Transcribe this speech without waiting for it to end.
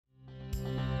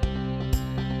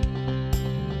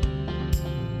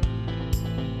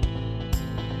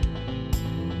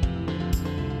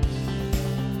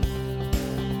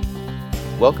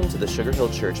Welcome to the Sugar Hill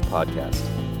Church podcast.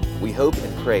 We hope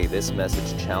and pray this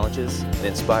message challenges and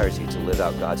inspires you to live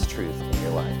out God's truth in your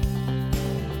life.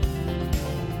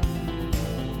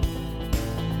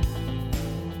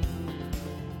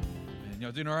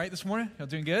 Y'all doing all right this morning? Y'all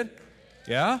doing good?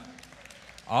 Yeah?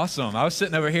 Awesome. I was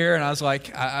sitting over here and I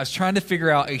was trying to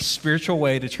figure out a spiritual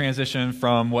way to transition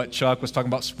from what Chuck was talking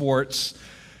about sports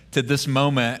to this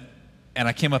moment, and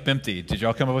I came up empty. Did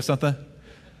y'all come up with something?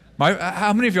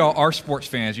 How many of y'all are sports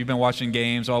fans? You've been watching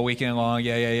games all weekend long?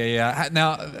 Yeah.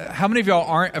 Now, how many of y'all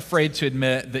aren't afraid to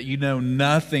admit that you know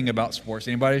nothing about sports?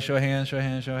 Anybody? Show of hands.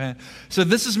 So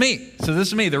this is me.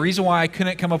 The reason why I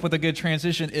couldn't come up with a good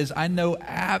transition is I know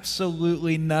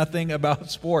absolutely nothing about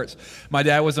sports. My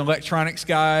dad was an electronics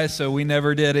guy, so we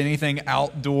never did anything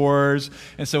outdoors.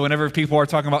 And so whenever people are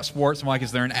talking about sports, I'm like,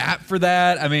 is there an app for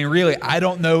that? I mean, really, I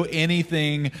don't know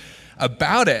anything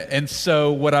about it. And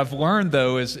so what I've learned,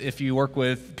 though, is if you work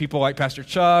with people like Pastor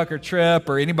Chuck or Tripp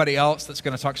or anybody else that's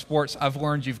going to talk sports, I've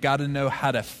learned you've got to know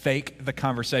how to fake the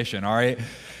conversation, all right?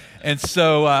 And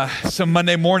so some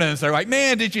Monday mornings, they're like,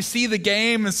 man, did you see the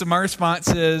game? And so my response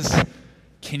is,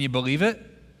 can you believe it?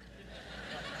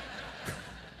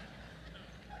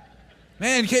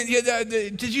 Man,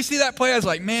 did you see that play? I was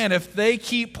like, man, if they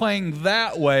keep playing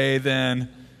that way, then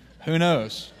who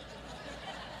knows?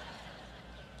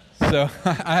 So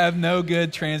I have no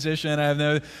good transition.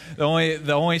 The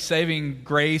only saving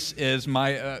grace is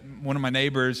one of my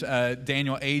neighbors,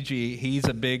 Daniel Agee. He's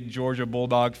a big Georgia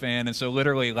Bulldog fan, and so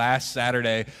literally last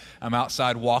Saturday, I'm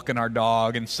outside walking our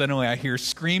dog, and suddenly I hear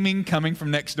screaming coming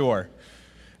from next door.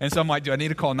 And so I'm like, do I need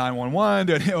to call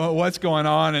 911? What's going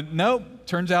on? And nope,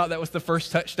 turns out that was the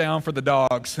first touchdown for the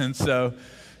dogs, and so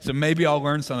maybe I'll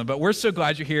learn something. But we're so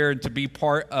glad you're here and to be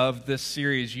part of this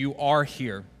series. You are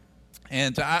here.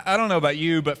 And I don't know about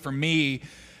you, but for me,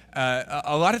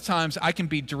 a lot of times I can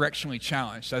be directionally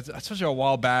challenged. I told you a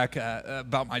while back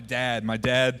about my dad. My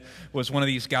dad was one of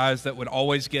these guys that would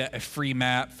always get a free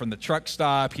map from the truck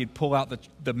stop. He'd pull out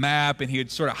the map and he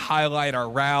would sort of highlight our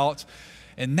route.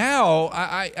 And now,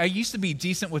 I used to be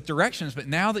decent with directions, but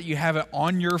now that you have it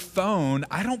on your phone,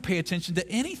 I don't pay attention to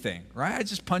anything, right? I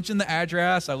just punch in the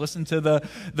address. I listen to the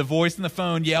voice in the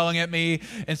phone yelling at me.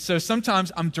 And so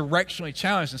sometimes I'm directionally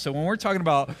challenged. And so when we're talking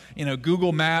about,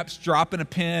 Google Maps, dropping a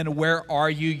pin, where are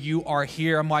you? You are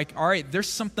here. I'm like, all right, there's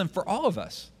something for all of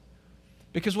us.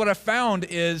 Because what I found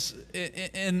is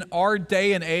in our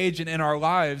day and age and in our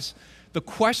lives, the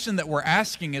question that we're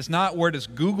asking is not, where does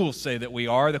Google say that we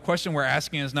are? The question we're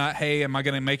asking is not, hey, am I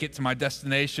going to make it to my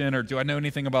destination, or do I know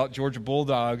anything about Georgia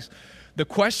Bulldogs? The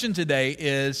question today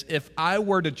is, if I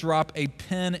were to drop a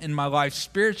pin in my life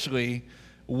spiritually,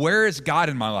 where is God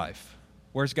in my life?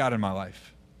 Where's God in my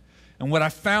life? And what I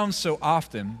found so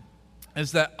often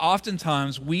is that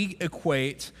oftentimes we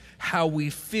equate how we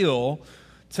feel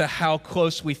to how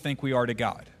close we think we are to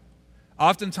God.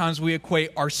 Oftentimes we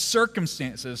equate our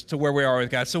circumstances to where we are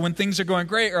with God. So when things are going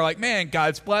great, we're like, man,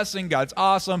 God's blessing, God's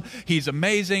awesome, He's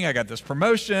amazing, I got this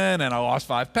promotion, and I lost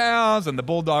 5 pounds, and the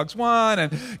Bulldogs won,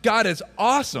 and God is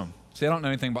awesome. See, I don't know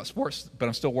anything about sports, but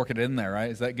I'm still working it in there,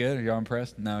 right? Is that good? Are y'all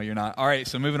impressed? No, you're not. All right,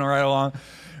 so moving right along.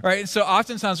 All right, so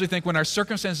oftentimes we think when our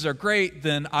circumstances are great,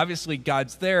 then obviously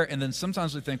God's there, and then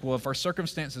sometimes we think, well, if our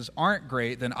circumstances aren't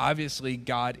great, then obviously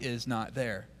God is not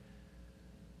there.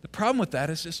 The problem with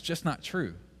that is it's just not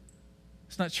true.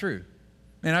 It's not true.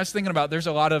 And I was thinking about, there's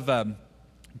a lot of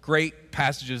great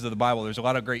passages of the Bible. There's a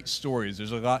lot of great stories.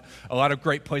 There's a lot of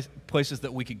great places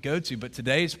that we could go to. But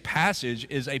today's passage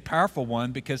is a powerful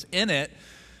one because in it,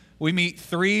 we meet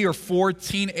 3 or 4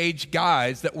 teenage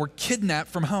guys that were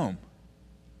kidnapped from home.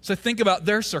 So think about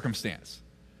their circumstance.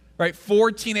 Right,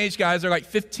 4 teenage guys, they're like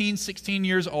 15, 16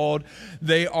 years old.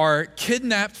 They are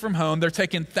kidnapped from home. They're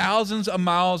taken thousands of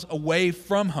miles away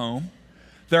from home.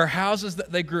 Their houses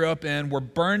that they grew up in were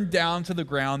burned down to the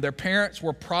ground. Their parents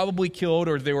were probably killed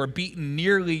or they were beaten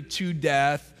nearly to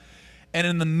death. And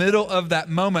in the middle of that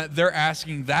moment, they're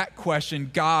asking that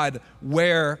question, God,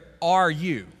 where are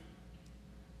you?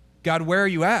 God, where are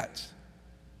you at?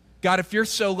 God, if you're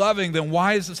so loving, then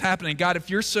why is this happening? God, if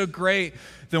you're so great,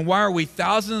 then why are we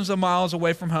thousands of miles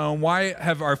away from home? Why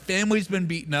have our families been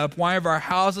beaten up? Why have our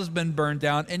houses been burned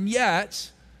down? And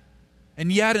yet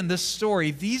in this story,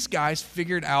 these guys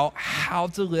figured out how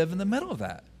to live in the middle of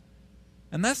that.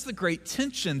 And that's the great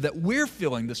tension that we're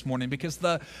feeling this morning, because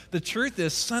the truth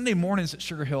is Sunday mornings at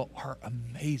Sugar Hill are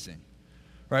amazing.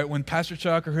 Right? When Pastor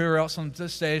Chuck or whoever else on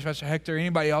this stage, Pastor Hector,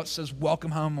 anybody else says,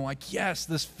 welcome home, I'm like, yes,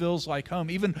 this feels like home.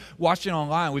 Even watching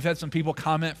online, we've had some people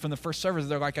comment from the first service.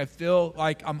 They're like, I feel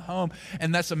like I'm home.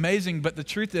 And that's amazing. But the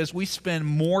truth is we spend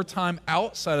more time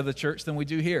outside of the church than we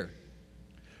do here.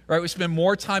 right? We spend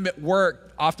more time at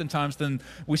work oftentimes than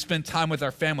we spend time with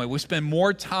our family. We spend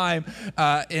more time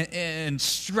in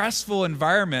stressful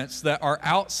environments that are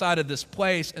outside of this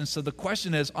place. And so the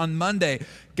question is, on Monday,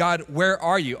 God, where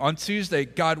are you? On Tuesday,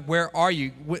 God, where are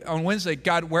you? On Wednesday,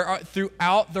 God, where are you?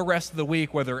 Throughout the rest of the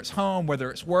week, whether it's home, whether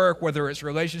it's work, whether it's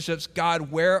relationships,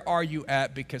 God, where are you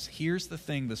at? Because here's the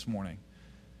thing this morning.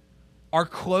 Our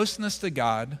closeness to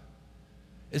God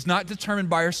is not determined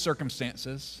by our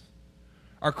circumstances.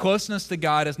 Our closeness to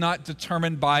God is not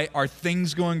determined by are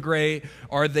things going great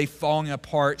or are they falling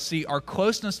apart. See, our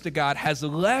closeness to God has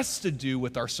less to do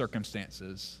with our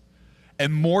circumstances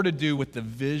and more to do with the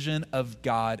vision of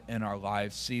God in our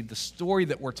lives. See, the story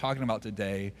that we're talking about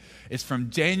today is from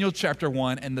Daniel chapter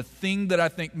 1, and the thing that I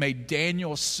think made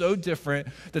Daniel so different,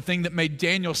 the thing that made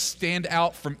Daniel stand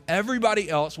out from everybody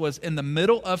else was in the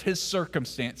middle of his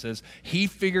circumstances, he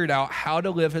figured out how to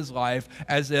live his life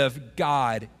as if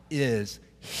God is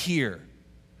here.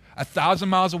 1,000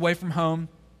 miles away from home,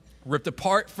 ripped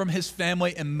apart from his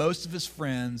family and most of his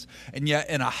friends, and yet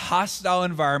in a hostile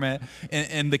environment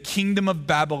in the kingdom of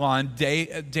Babylon,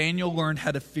 Daniel learned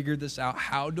how to figure this out.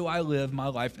 How do I live my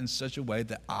life in such a way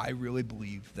that I really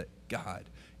believe that God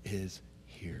is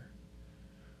here?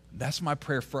 That's my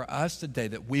prayer for us today,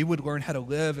 that we would learn how to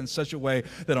live in such a way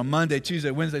that on Monday, Tuesday,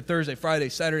 Wednesday, Thursday, Friday,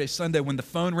 Saturday, Sunday, when the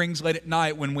phone rings late at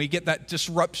night, when we get that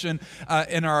disruption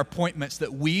in our appointments,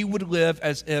 that we would live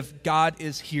as if God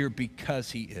is here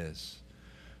because he is.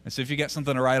 And so if you got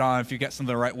something to write on, if you got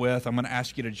something to write with, I'm going to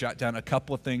ask you to jot down a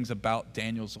couple of things about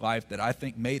Daniel's life that I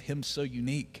think made him so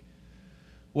unique.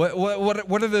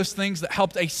 What are those things that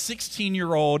helped a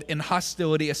 16-year-old in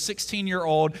hostility, a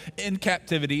 16-year-old in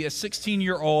captivity, a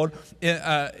 16-year-old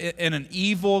in an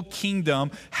evil kingdom?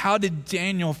 How did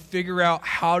Daniel figure out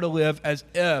how to live as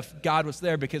if God was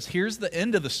there? Because here's the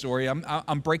end of the story.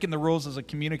 I'm breaking the rules as a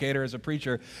communicator, as a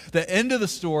preacher. The end of the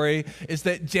story is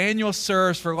that Daniel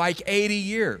serves for like 80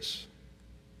 years.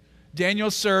 Daniel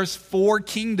serves 4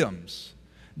 kingdoms.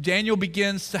 Daniel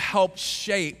begins to help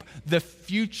shape the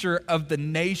future of the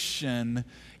nation,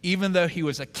 even though he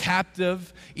was a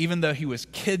captive, even though he was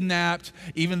kidnapped,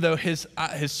 even though his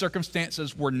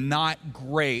circumstances were not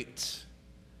great.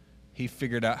 He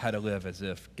figured out how to live as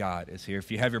if God is here. If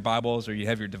you have your Bibles or you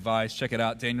have your device, check it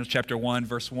out. Daniel chapter 1,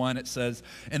 verse 1, it says,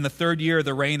 "In the 3rd year of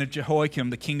the reign of Jehoiakim,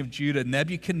 the king of Judah,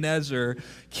 Nebuchadnezzar,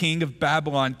 king of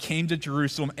Babylon, came to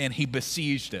Jerusalem and he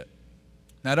besieged it."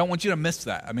 Now, I don't want you to miss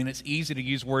that. I mean, it's easy to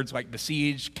use words like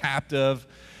besiege, captive,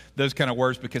 those kind of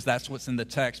words because that's what's in the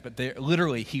text. But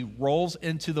literally, he rolls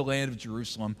into the land of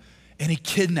Jerusalem and he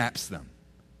kidnaps them.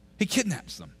 He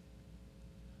kidnaps them.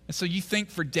 And so you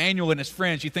think for Daniel and his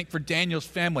friends, you think for Daniel's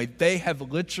family, they have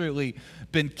literally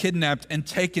been kidnapped and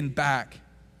taken back.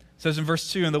 It says in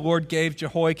verse 2, "And the Lord gave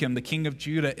Jehoiakim, the king of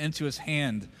Judah, into his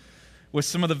hand with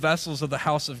some of the vessels of the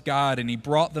house of God, and he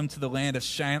brought them to the land of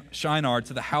Shinar,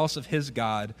 to the house of his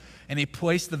God, and he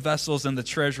placed the vessels in the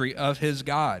treasury of his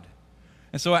God."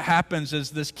 And so what happens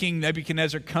is this king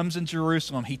Nebuchadnezzar comes in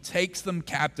Jerusalem. He takes them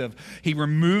captive. He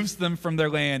removes them from their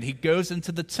land. He goes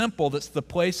into the temple that's the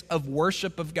place of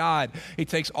worship of God. He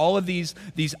takes all of these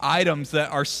items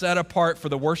that are set apart for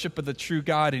the worship of the true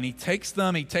God, and he takes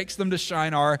them to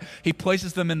Shinar. He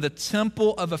places them in the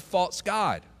temple of a false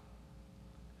god.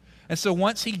 And so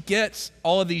once he gets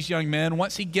all of these young men,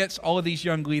 once he gets all of these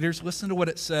young leaders, listen to what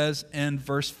it says in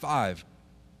verse 5.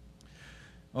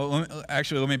 Well,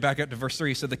 let me back up to verse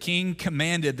 3. So the king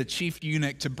commanded the chief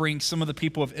eunuch to bring some of the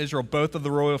people of Israel, both of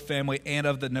the royal family and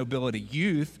of the nobility,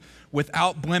 youth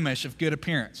without blemish of good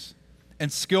appearance,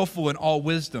 and skillful in all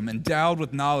wisdom, endowed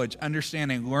with knowledge,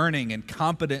 understanding, learning, and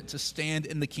competent to stand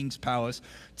in the king's palace,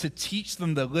 to teach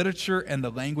them the literature and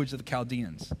the language of the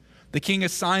Chaldeans. The king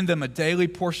assigned them a daily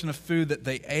portion of food that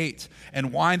they ate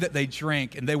and wine that they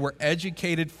drank, and they were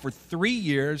educated for 3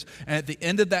 years, and at the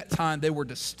end of that time they were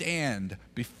to stand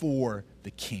before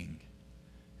the king.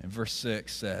 And verse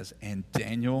 6 says, "And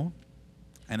Daniel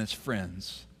and his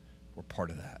friends were part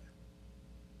of that."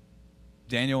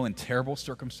 Daniel in terrible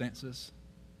circumstances,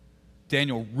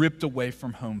 Daniel ripped away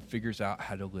from home, figures out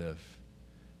how to live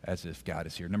as if God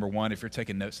is here. Number one, if you're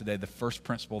taking notes today, the first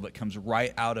principle that comes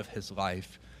right out of his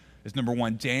life is number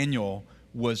one, Daniel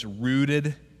was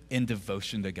rooted in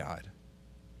devotion to God.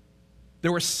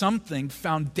 There was something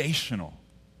foundational.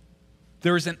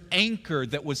 There was an anchor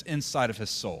that was inside of his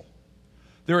soul.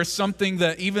 There is something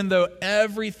that even though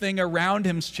everything around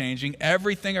him is changing,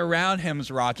 everything around him is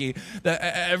rocky, that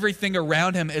everything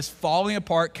around him is falling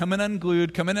apart, coming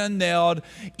unglued, coming unnailed,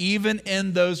 even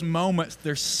in those moments,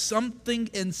 there's something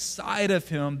inside of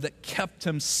him that kept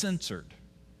him centered.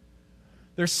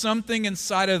 There's something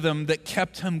inside of them that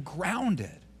kept him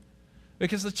grounded.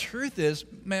 Because the truth is,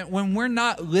 man, when we're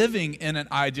not living in an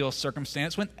ideal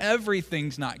circumstance, when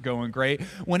everything's not going great,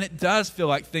 when it does feel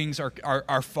like things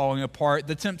are falling apart,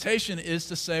 the temptation is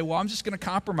to say, well, I'm just going to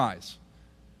compromise.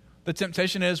 The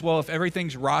temptation is, well, if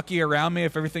everything's rocky around me,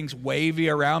 if everything's wavy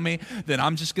around me, then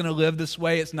I'm just going to live this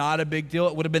way. It's not a big deal.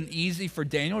 It would have been easy for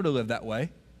Daniel to live that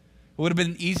way. It would have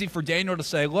been easy for Daniel to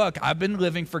say, look, I've been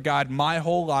living for God my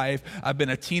whole life. I've been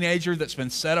a teenager that's been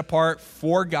set apart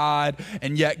for God,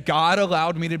 and yet God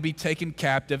allowed me to be taken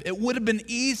captive. It would have been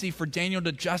easy for Daniel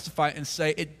to justify it and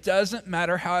say, it doesn't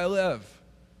matter how I live.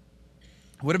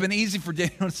 It would have been easy for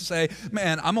Daniel to say,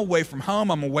 man, I'm away from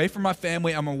home. I'm away from my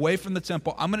family. I'm away from the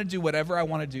temple. I'm going to do whatever I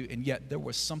want to do. And yet there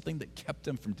was something that kept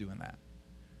him from doing that.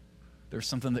 There was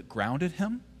something that grounded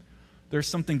him. There's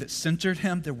something that centered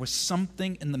him. There was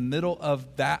something in the middle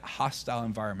of that hostile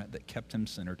environment that kept him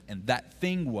centered. And that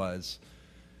thing was,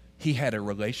 he had a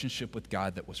relationship with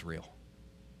God that was real.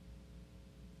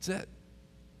 That's it.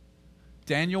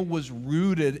 Daniel was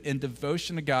rooted in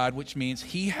devotion to God, which means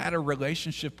he had a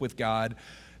relationship with God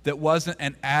that wasn't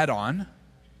an add-on.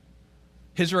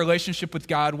 His relationship with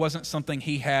God wasn't something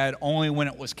he had only when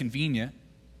it was convenient.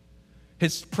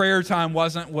 His prayer time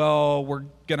wasn't, well, we're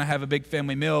going to have a big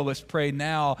family meal, let's pray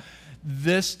now.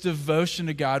 This devotion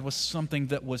to God was something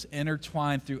that was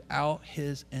intertwined throughout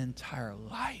his entire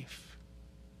life.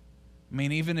 I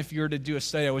mean, even if you were to do a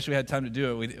study, I wish we had time to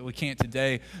do it, we can't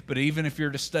today, but even if you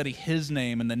were to study his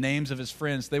name and the names of his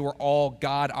friends, they were all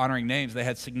God-honoring names. They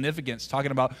had significance,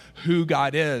 talking about who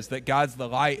God is, that God's the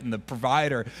light and the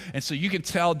provider. And so you can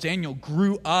tell Daniel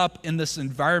grew up in this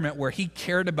environment where he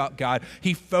cared about God,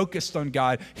 he focused on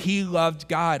God, he loved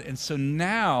God. And so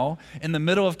now, in the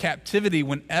middle of captivity,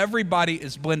 when everybody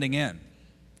is blending in,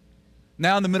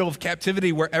 now in the middle of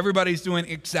captivity where everybody's doing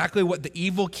exactly what the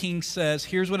evil king says,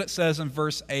 here's what it says in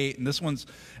verse 8, and this one's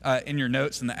in your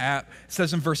notes in the app. It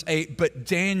says in verse 8, but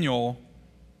Daniel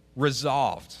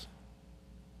resolved.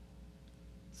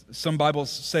 Some Bibles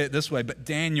say it this way, but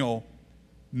Daniel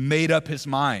made up his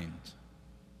mind.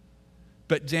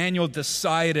 But Daniel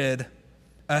decided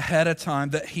ahead of time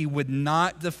that he would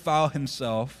not defile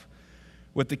himself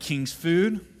with the king's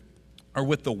food or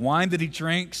with the wine that he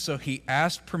drank, so he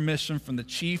asked permission from the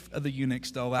chief of the eunuchs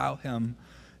to allow him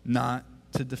not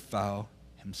to defile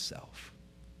himself.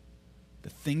 The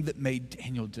thing that made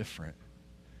Daniel different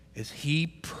is he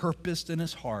purposed in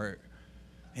his heart,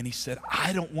 and he said,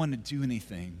 I don't want to do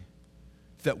anything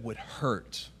that would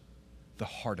hurt the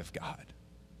heart of God.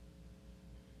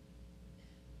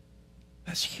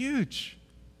 That's huge.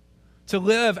 To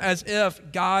live as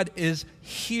if God is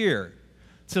here.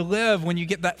 To live when you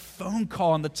get that phone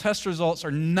call and the test results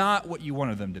are not what you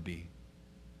wanted them to be.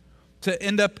 To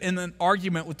end up in an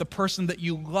argument with the person that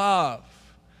you love.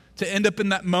 To end up in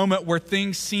that moment where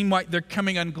things seem like they're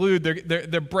coming unglued,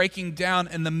 they're breaking down.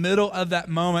 In the middle of that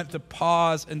moment, to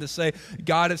pause and to say,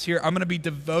 God is here. I'm going to be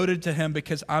devoted to him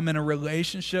because I'm in a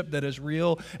relationship that is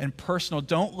real and personal.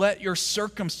 Don't let your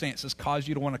circumstances cause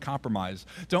you to want to compromise.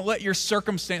 Don't let your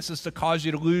circumstances to cause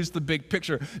you to lose the big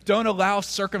picture. Don't allow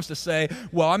circumstances to say,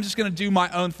 well, I'm just going to do my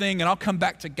own thing and I'll come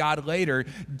back to God later.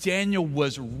 Daniel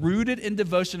was rooted in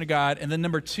devotion to God. And then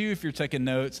number two, if you're taking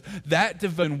notes, that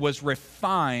devotion was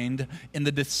refined in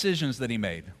the decisions that he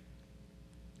made.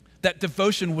 That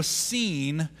devotion was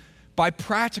seen by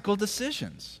practical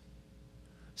decisions.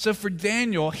 So for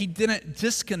Daniel, he didn't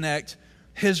disconnect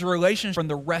his relationship from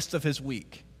the rest of his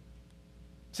week.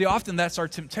 See, often that's our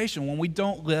temptation. When we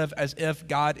don't live as if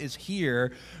God is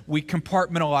here, we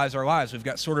compartmentalize our lives. We've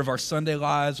got sort of our Sunday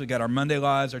lives, we've got our Monday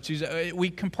lives, our Tuesday.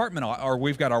 We compartmentalize, or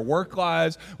we've got our work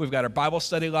lives, we've got our Bible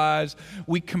study lives.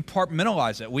 We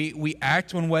compartmentalize it. We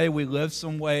act one way, we live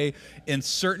some way in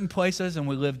certain places, and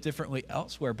we live differently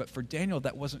elsewhere. But for Daniel,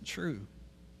 that wasn't true.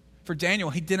 For Daniel,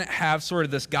 he didn't have sort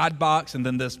of this God box and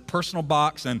then this personal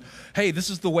box and, hey, this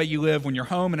is the way you live when you're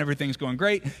home and everything's going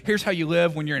great. Here's how you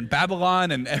live when you're in Babylon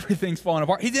and everything's falling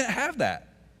apart. He didn't have that.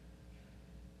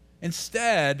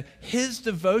 Instead, his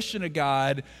devotion to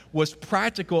God was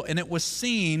practical, and it was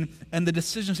seen in the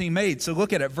decisions he made. So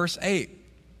look at it, verse 8.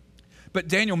 But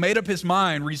Daniel made up his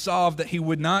mind, resolved that he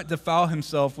would not defile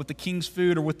himself with the king's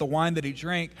food or with the wine that he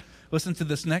drank. Listen to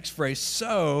this next phrase.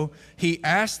 So he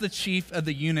asked the chief of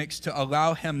the eunuchs to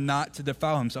allow him not to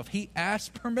defile himself. He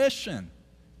asked permission.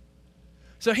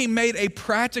 So he made a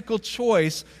practical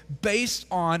choice based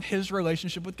on his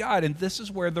relationship with God. And this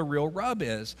is where the real rub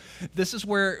is. This is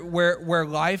where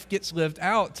life gets lived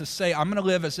out. To say, I'm going to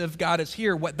live as if God is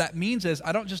here. What that means is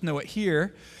I don't just know it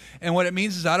here. And what it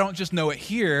means is I don't just know it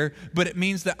here, but it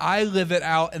means that I live it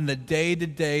out in the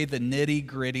day-to-day, the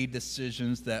nitty-gritty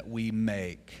decisions that we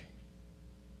make.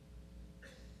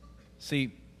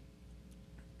 See,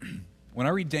 when I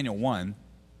read Daniel 1,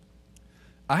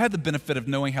 I had the benefit of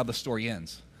knowing how the story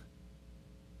ends.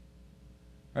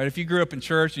 Right? If you grew up in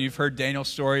church and you've heard Daniel's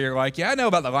story, you're like, yeah, I know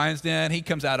about the lion's den. He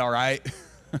comes out all right.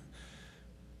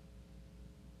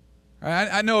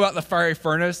 I know about the fiery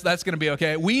furnace. That's going to be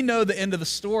okay. We know the end of the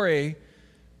story,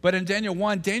 but in Daniel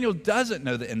 1, Daniel doesn't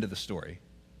know the end of the story.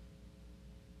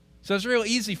 So it's real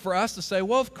easy for us to say,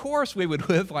 well, of course we would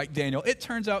live like Daniel. It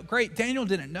turns out great. Daniel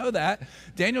didn't know that.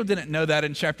 Daniel didn't know that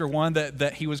in chapter 1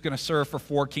 that he was going to serve for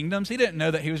 4 kingdoms. He didn't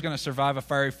know that he was going to survive a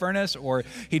fiery furnace or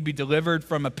he'd be delivered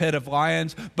from a pit of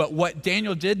lions. But what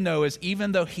Daniel did know is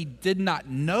even though he did not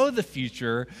know the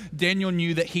future, Daniel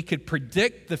knew that he could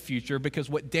predict the future, because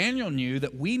what Daniel knew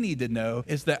that we need to know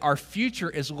is that our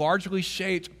future is largely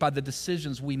shaped by the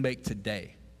decisions we make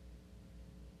today.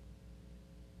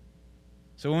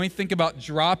 So when we think about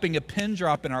dropping a pin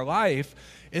drop in our life,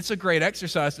 it's a great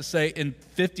exercise to say in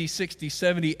 50, 60,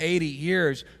 70, 80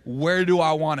 years, where do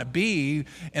I want to be?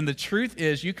 And the truth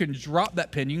is you can drop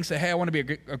that pin. You can say, hey, I want to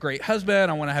be a great husband.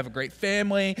 I want to have a great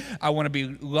family. I want to be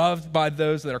loved by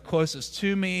those that are closest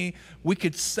to me. We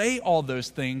could say all those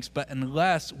things, but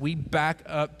unless we back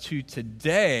up to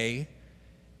today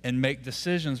and make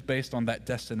decisions based on that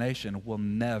destination, we'll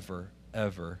never,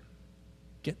 ever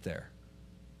get there.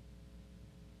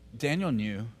 Daniel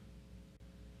knew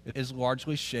it is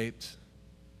largely shaped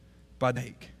by the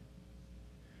make.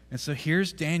 And so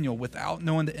here's Daniel, without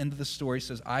knowing the end of the story,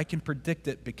 says, I can predict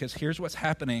it because here's what's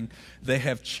happening. They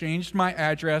have changed my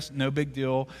address, no big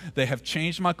deal. They have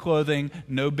changed my clothing,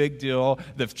 no big deal.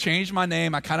 They've changed my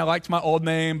name. I kind of liked my old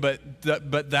name, but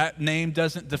that name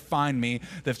doesn't define me.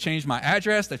 They've changed my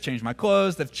address. They've changed my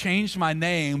clothes. They've changed my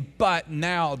name, but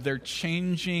now they're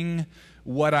changing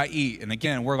what I eat. And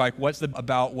again, we're like, what's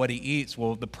about what he eats?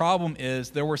 Well, the problem is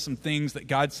there were some things that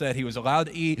God said he was allowed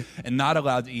to eat and not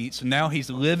allowed to eat. So now he's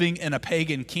living in a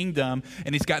pagan kingdom,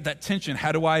 and he's got that tension.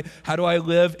 How do I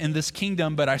live in this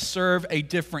kingdom, but I serve a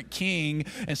different king?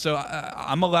 And so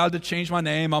I'm allowed to change my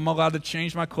name. I'm allowed to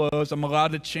change my clothes. I'm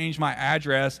allowed to change my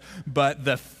address. But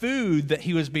the food that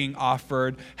he was being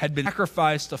offered had been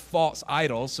sacrificed to false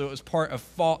idols. So it was part of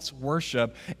false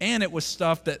worship. And it was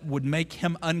stuff that would make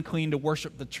him unclean to worship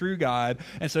the true God.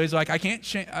 And so he's like, I can't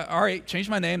change. All right, change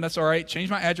my name. That's all right. Change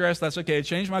my address. That's okay.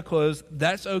 Change my clothes.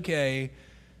 That's okay.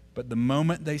 But the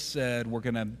moment they said, we're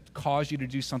going to cause you to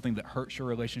do something that hurts your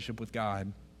relationship with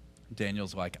God,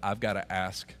 Daniel's like, I've got to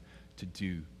ask to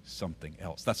do something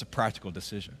else. That's a practical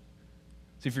decision.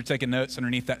 So if you're taking notes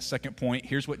underneath that second point,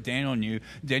 here's what Daniel knew.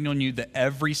 Daniel knew that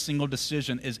every single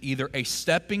decision is either a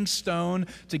stepping stone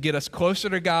to get us closer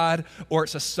to God, or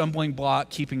it's a stumbling block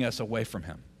keeping us away from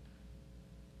him.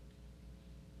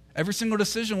 Every single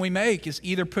decision we make is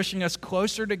either pushing us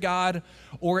closer to God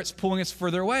or it's pulling us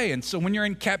further away. And so when you're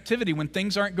in captivity, when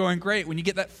things aren't going great, when you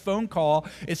get that phone call,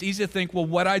 it's easy to think, well,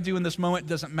 what I do in this moment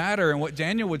doesn't matter. And what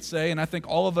Daniel would say, and I think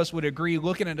all of us would agree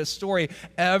looking at his story,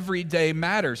 every day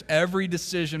matters. Every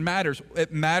decision matters.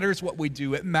 It matters what we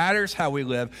do. It matters how we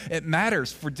live. It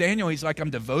matters. For Daniel, he's like, I'm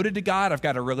devoted to God. I've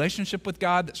got a relationship with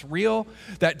God that's real.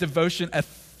 That devotion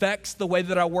affects the way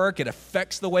that I work. It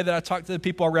affects the way that I talk to the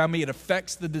people around me. It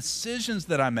affects the decisions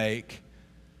that I make.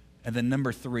 And then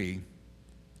number 3,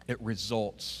 it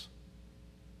results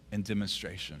in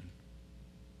demonstration.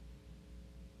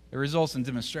 It results in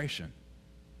demonstration.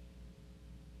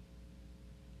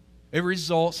 It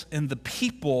results in the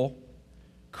people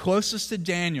closest to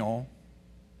Daniel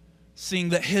seeing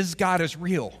that his God is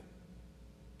real.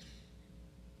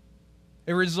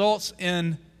 It results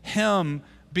in him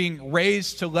being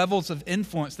raised to levels of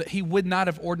influence that he would not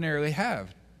have ordinarily had.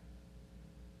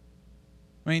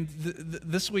 I mean,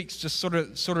 this week's just sort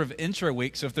of intro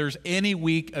week. So if there's any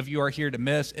week of You Are Here to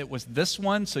miss, it was this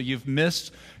one. So you've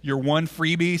missed your one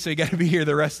freebie. So you got to be here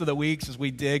the rest of the weeks as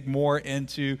we dig more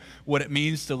into what it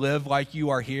means to live like you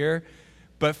are here.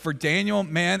 But for Daniel,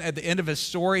 man, at the end of his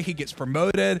story, he gets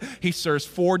promoted. He serves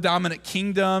 4 dominant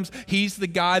kingdoms. He's the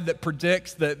guy that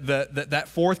predicts that that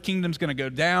 4th kingdom's going to go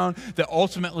down, that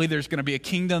ultimately there's going to be a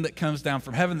kingdom that comes down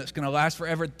from heaven that's going to last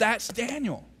forever. That's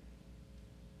Daniel.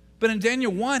 But in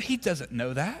Daniel 1, he doesn't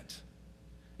know that.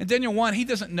 In Daniel 1, he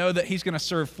doesn't know that he's going to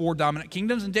serve 4 dominant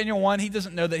kingdoms. In Daniel 1, he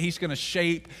doesn't know that he's going to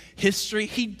shape history.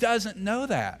 He doesn't know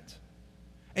that.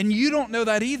 And you don't know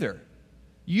that either.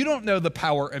 You don't know the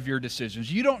power of your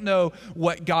decisions. You don't know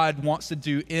what God wants to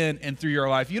do in and through your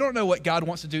life. You don't know what God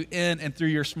wants to do in and through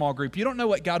your small group. You don't know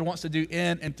what God wants to do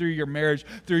in and through your marriage,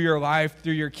 through your life,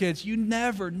 through your kids. You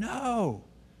never know.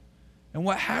 And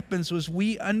what happens was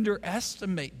we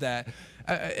underestimate that.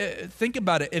 Think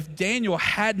about it. If Daniel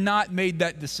had not made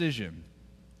that decision,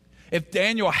 If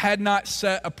Daniel had not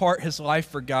set apart his life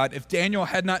for God, if Daniel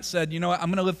had not said, you know what, I'm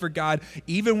going to live for God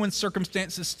even when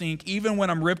circumstances stink, even when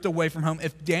I'm ripped away from home,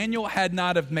 if Daniel had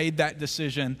not have made that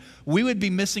decision, we would be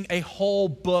missing a whole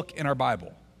book in our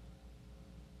Bible.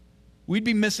 We'd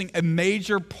be missing a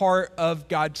major part of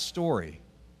God's story.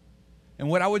 And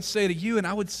what I would say to you and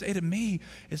I would say to me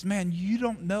is, man, you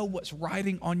don't know what's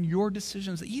riding on your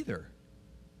decisions either.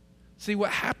 See,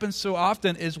 what happens so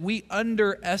often is we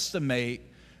underestimate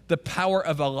the power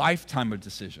of a lifetime of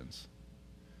decisions.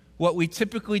 What we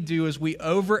typically do is we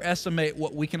overestimate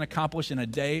what we can accomplish in a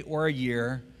day or a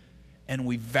year, and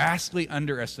we vastly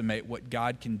underestimate what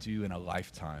God can do in a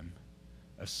lifetime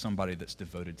of somebody that's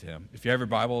devoted to him. If you have your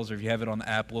Bibles or if you have it on the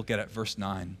app, look at it, verse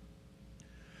 9.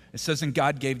 It says, and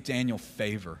God gave Daniel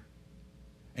favor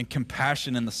and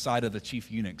compassion in the sight of the chief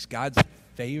eunuchs. God's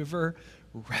favor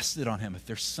rested on him. If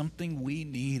there's something we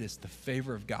need, it's the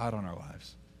favor of God on our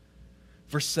lives.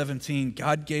 Verse 17,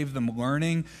 God gave them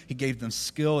learning. He gave them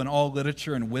skill in all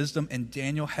literature and wisdom, and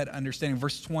Daniel had understanding.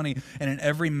 Verse 20, and in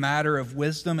every matter of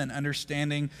wisdom and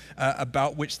understanding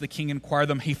about which the king inquired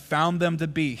them, he found them to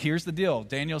be. Here's the deal.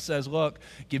 Daniel says, look,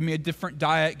 give me a different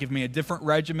diet, give me a different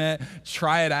regiment,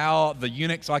 try it out. The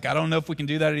eunuch's like, I don't know if we can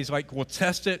do that. And he's like, well,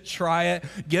 test it, try it,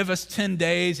 give us 10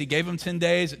 days. He gave them 10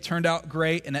 days. It turned out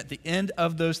great. And at the end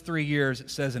of those 3 years,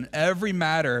 it says, in every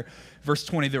matter, verse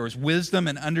 20, there was wisdom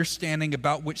and understanding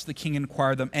about which the king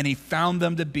inquired them, and he found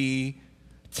them to be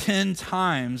 10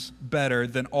 times better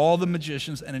than all the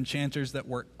magicians and enchanters that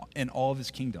were in all of his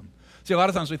kingdom. See, a lot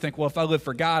of times we think, well, if I live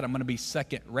for God, I'm going to be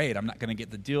second rate. I'm not going to get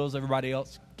the deals everybody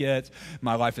else gets.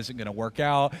 My life isn't going to work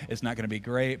out. It's not going to be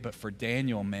great. But for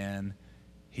Daniel, man,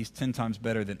 he's 10 times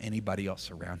better than anybody else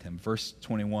around him. Verse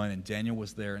 21, and Daniel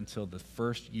was there until the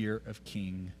first year of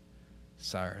King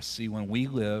Cyrus. See, when we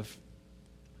live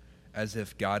as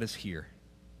if God is here,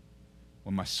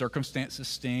 when my circumstances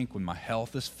stink, when my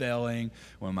health is failing,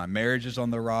 when my marriage is on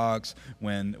the rocks,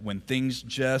 when things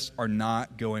just are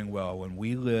not going well, when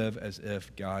we live as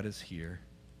if God is here,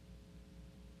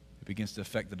 it begins to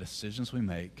affect the decisions we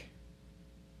make,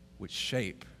 which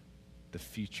shape the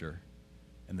future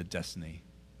and the destiny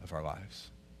of our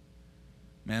lives.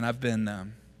 Man, I've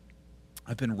been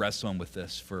wrestling with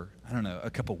this for, a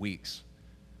couple weeks,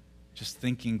 just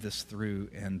thinking this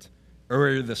through. And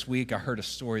earlier this week, I heard a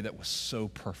story that was so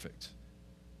perfect.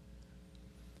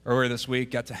 Earlier this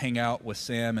week, got to hang out with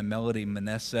Sam and Melody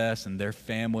Meneses and their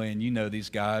family, and you know these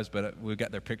guys, but we've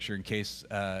got their picture in case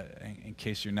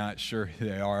you're not sure who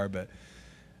they are. But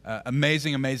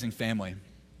amazing, amazing family.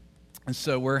 And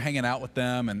so we're hanging out with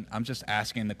them, and I'm just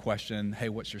asking the question, hey,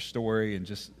 what's your story? And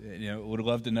just, would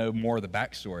love to know more of the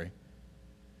backstory.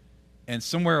 And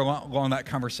somewhere along that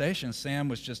conversation, Sam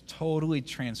was just totally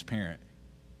transparent.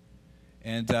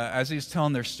 And as he's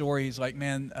telling their story, he's like,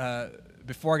 man,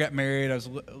 before I got married, I was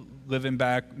living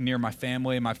back near my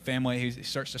family. He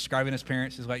starts describing his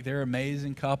parents. He's like, they're an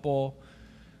amazing couple.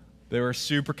 They were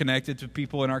super connected to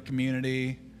people in our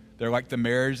community. They're like the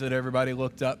marriage that everybody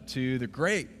looked up to. They're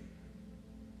great.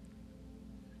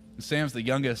 And Sam's the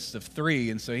youngest of 3,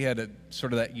 and so he had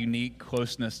sort of that unique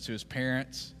closeness to his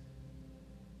parents.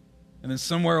 And then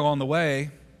somewhere along the way,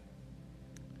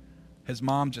 his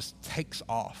mom just takes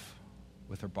off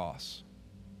with her boss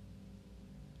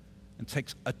and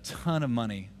takes a ton of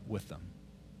money with them.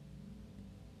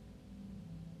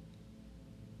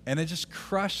 And it just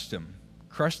crushed him,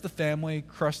 crushed the family,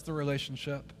 crushed the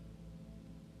relationship.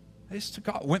 They just took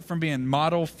off, went from being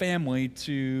model family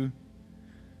to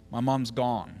my mom's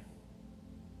gone.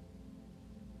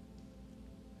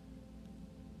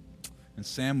 And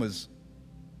Sam was,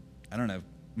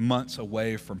 months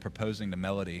away from proposing to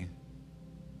Melody.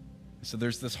 So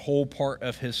there's this whole part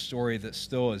of his story that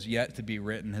still is yet to be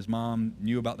written. His mom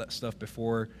knew about that stuff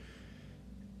before,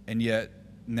 and yet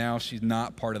now she's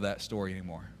not part of that story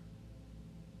anymore.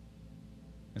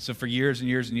 And so for years and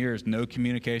years and years, no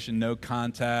communication, no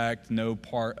contact, no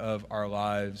part of our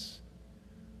lives.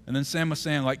 And then Sam was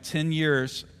saying, 10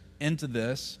 years into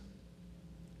this,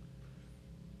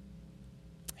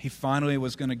 he finally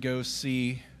was going to go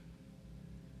see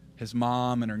his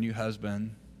mom and her new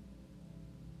husband.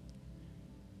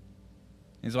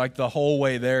 He's like, the whole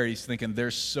way there, he's thinking,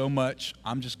 there's so much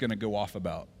I'm just going to go off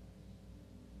about.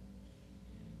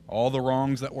 All the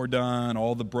wrongs that were done,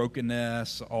 all the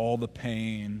brokenness, all the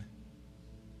pain.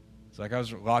 It's like I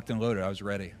was locked and loaded. I was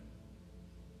ready.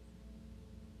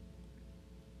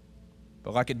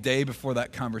 But like a day before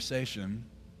that conversation,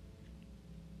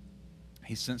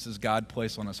 he senses God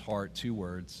place on his heart 2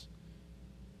 words.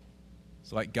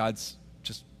 It's like God's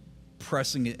just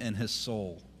pressing it in his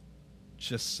soul.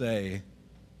 Just say,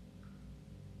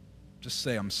 Just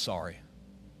say, I'm sorry.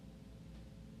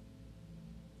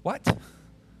 What?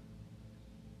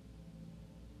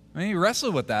 I mean, he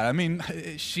wrestled with that. I mean,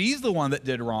 she's the one that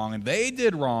did wrong, and they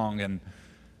did wrong, and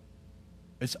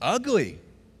it's ugly.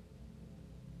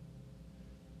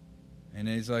 And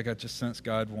he's like, I just sensed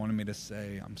God wanted me to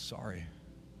say, I'm sorry.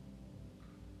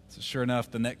 So sure enough,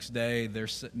 the next day, they're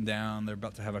sitting down, they're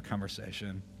about to have a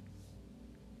conversation.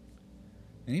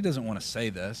 And he doesn't want to say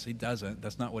this. He doesn't.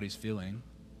 That's not what he's feeling.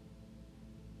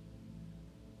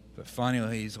 But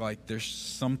finally, he's like, there's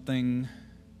something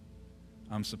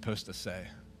I'm supposed to say.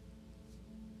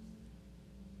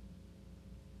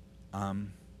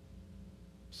 I'm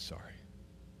sorry.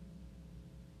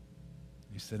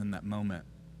 He said in that moment,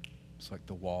 it's like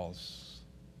the walls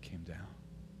came down.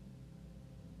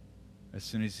 As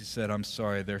soon as he said, I'm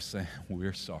sorry, they're saying,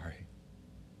 we're sorry.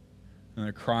 And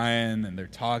they're crying and they're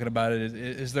talking about it.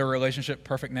 Is their relationship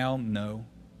perfect now? No.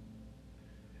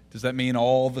 Does that mean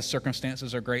all the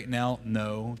circumstances are great now?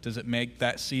 No. Does it make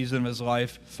that season of his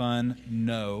life fun?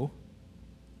 No.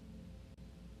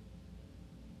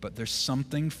 But there's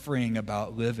something freeing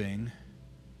about living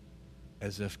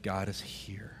as if God is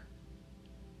here.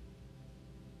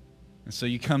 And so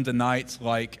you come to nights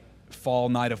like fall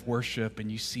night of worship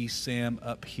and you see Sam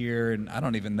up here, and I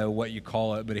don't even know what you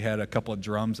call it, but he had a couple of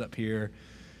drums up here.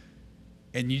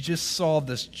 And you just saw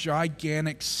this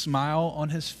gigantic smile on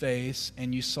his face,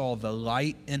 and you saw the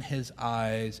light in his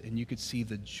eyes, and you could see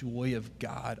the joy of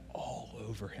God all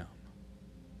over him.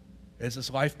 Is his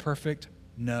life perfect?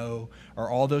 No. Are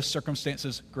all those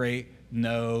circumstances great?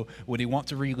 No. Would he want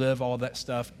to relive all that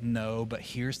stuff? No. But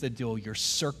here's the deal. Your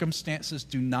circumstances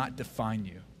do not define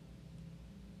you.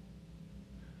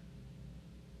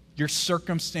 Your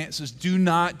circumstances do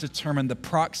not determine the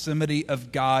proximity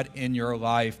of God in your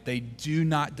life. They do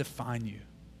not define you.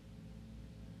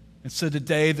 And so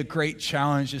today, the great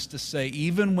challenge is to say,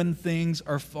 even when things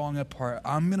are falling apart,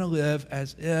 I'm going to live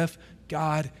as if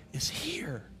God is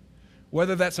here.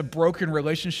 Whether that's a broken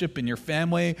relationship in your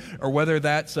family, or whether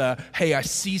that's, hey, I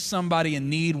see somebody in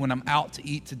need when I'm out to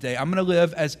eat today. I'm going to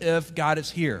live as if God is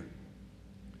here.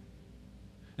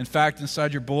 In fact,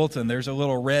 inside your bulletin, there's a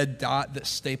little red dot that's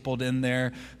stapled in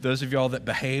there. Those of y'all that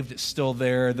behaved, it's still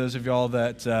there. Those of y'all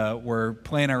that were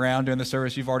playing around during the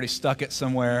service, you've already stuck it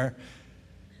somewhere.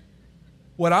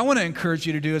 What I want to encourage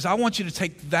you to do is I want you to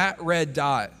take that red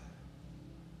dot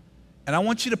and I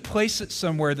want you to place it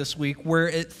somewhere this week where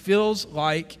it feels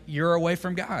like you're away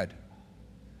from God.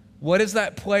 What is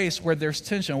that place where there's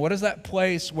tension? What is that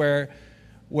place where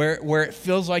it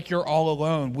feels like you're all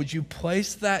alone? Would you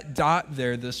place that dot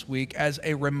there this week as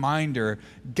a reminder,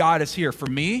 God is here? For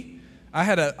me, I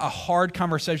had a hard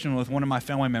conversation with one of my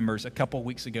family members a couple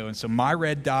weeks ago, and so my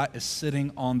red dot is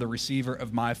sitting on the receiver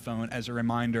of my phone as a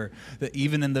reminder that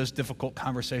even in those difficult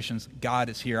conversations, God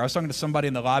is here. I was talking to somebody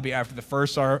in the lobby after the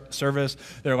first service.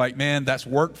 They're like, man, that's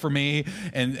work for me.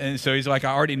 And so he's like,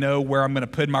 I already know where I'm going to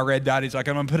put my red dot. He's like,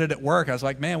 I'm going to put it at work. I was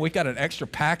like, man, we got an extra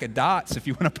pack of dots if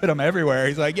you want to put them everywhere.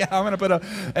 He's like, yeah, I'm going to put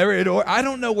them everywhere. I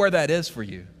don't know where that is for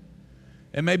you.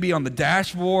 It may be on the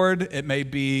dashboard. It may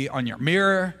be on your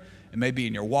mirror. It may be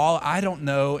in your wallet. I don't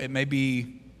know. It may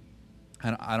be,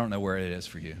 I don't know where it is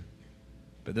for you.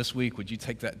 But this week, would you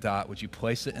take that dot? Would you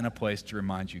place it in a place to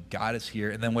remind you God is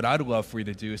here? And then what I'd love for you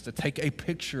to do is to take a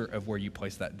picture of where you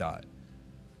place that dot.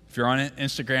 If you're on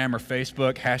Instagram or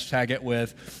Facebook, hashtag it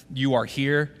with "you are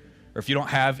here." Or if you don't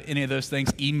have any of those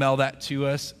things, email that to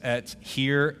us at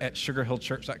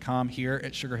here@sugarhillchurch.com,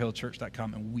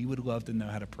 here@sugarhillchurch.com, and we would love to know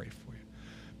how to pray for you.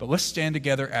 But let's stand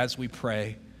together as we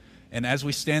pray. And as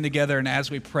we stand together and as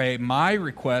we pray, my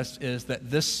request is that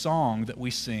this song that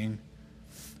we sing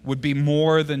would be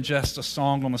more than just a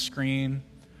song on the screen.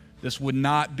 This would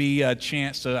not be a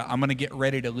chance to, I'm going to get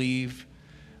ready to leave.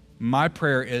 My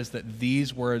prayer is that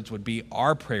these words would be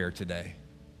our prayer today.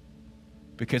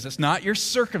 Because it's not your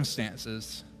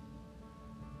circumstances,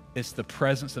 it's the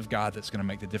presence of God that's going to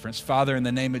make the difference. Father, in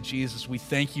the name of Jesus, we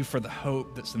thank you for the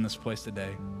hope that's in this place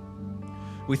today.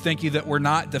 We thank you that we're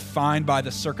not defined by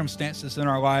the circumstances in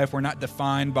our life. We're not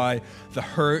defined by the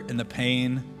hurt and the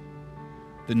pain.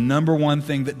 The number one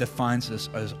thing that defines us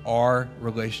is our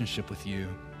relationship with you.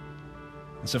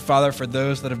 And so, Father, for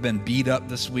those that have been beat up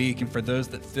this week and for those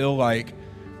that feel like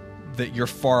that you're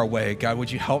far away, God,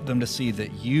 would you help them to see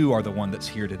that you are the one that's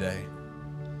here today?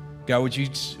 God, would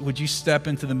you step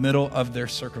into the middle of their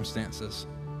circumstances?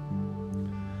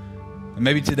 And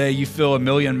maybe today you feel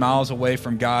 1,000,000 miles away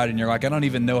from God and you're like, I don't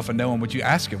even know if I know him. Would you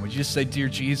ask him? Would you just say, Dear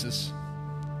Jesus,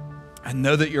 I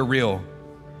know that you're real.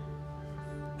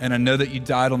 And I know that you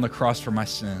died on the cross for my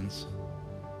sins.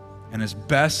 And as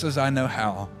best as I know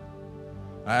how,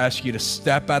 I ask you to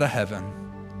step out of heaven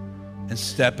and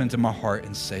step into my heart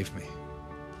and save me.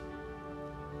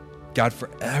 God, for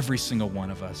every single one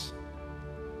of us,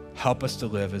 help us to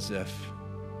live as if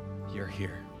you're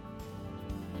here.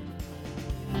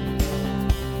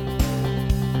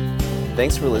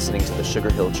 Thanks for listening to the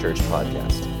Sugar Hill Church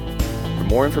podcast. For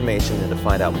more information and to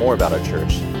find out more about our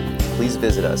church, please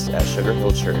visit us at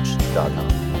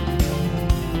sugarhillchurch.com.